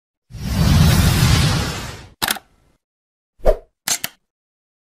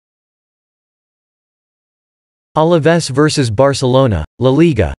Alavés vs Barcelona, La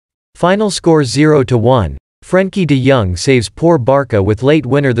Liga. Final score 0-1. Frenkie De Jong saves poor Barça with late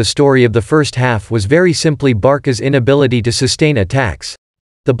winner. The story of the first half was very simply Barca's inability to sustain attacks.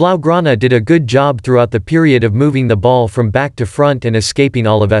 The Blaugrana did a good job throughout the period of moving the ball from back to front and escaping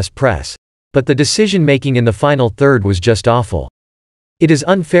Alavés' press. But the decision-making in the final third was just awful. It is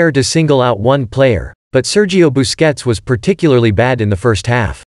unfair to single out one player, but Sergio Busquets was particularly bad in the first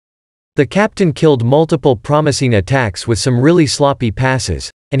half. The captain killed multiple promising attacks with some really sloppy passes,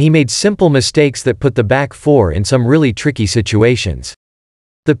 and he made simple mistakes that put the back four in some really tricky situations.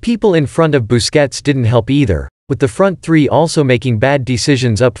 The people in front of Busquets didn't help either, with the front three also making bad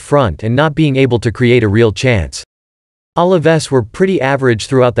decisions up front and not being able to create a real chance. Alavés were pretty average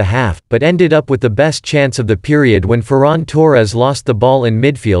throughout the half, but ended up with the best chance of the period when Ferran Torres lost the ball in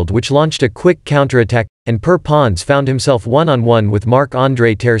midfield, which launched a quick counterattack, and Pere Pons found himself one-on-one with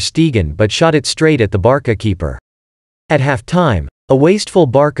Marc-André Ter Stegen but shot it straight at the Barça keeper. At half-time, a wasteful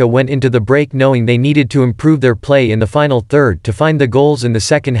Barça went into the break knowing they needed to improve their play in the final third to find the goals in the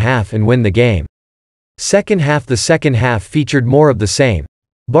second half and win the game. The second half featured more of the same.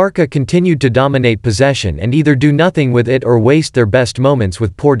 Barça continued to dominate possession and either do nothing with it or waste their best moments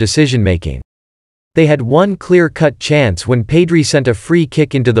with poor decision-making. They had one clear-cut chance when Pedri sent a free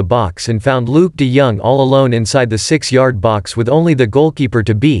kick into the box and found Luc de Jong all alone inside the 6-yard box with only the goalkeeper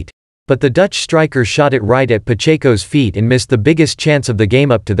to beat, but the Dutch striker shot it right at Pacheco's feet and missed the biggest chance of the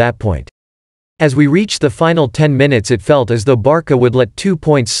game up to that point. As we reached the final 10 minutes, it felt as though Barça would let 2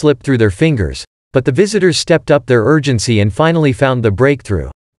 points slip through their fingers, but the visitors stepped up their urgency and finally found the breakthrough.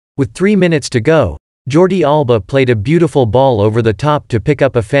 With 3 minutes to go, Jordi Alba played a beautiful ball over the top to pick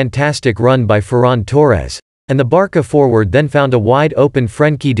up a fantastic run by Ferran Torres, and the Barça forward then found a wide-open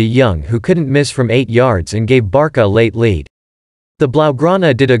Frenkie De Jong who couldn't miss from 8 yards and gave Barça a late lead. The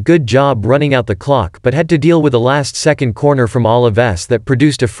Blaugrana did a good job running out the clock but had to deal with a last-second corner from Alavés that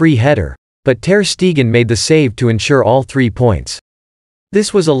produced a free header, but Ter Stegen made the save to ensure all 3 points.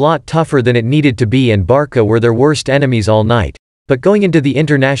 This was a lot tougher than it needed to be, and Barça were their worst enemies all night. But going into the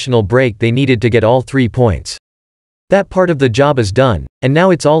international break they needed to get all 3 points. That part of the job is done, and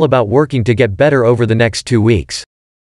now it's all about working to get better over the next 2 weeks.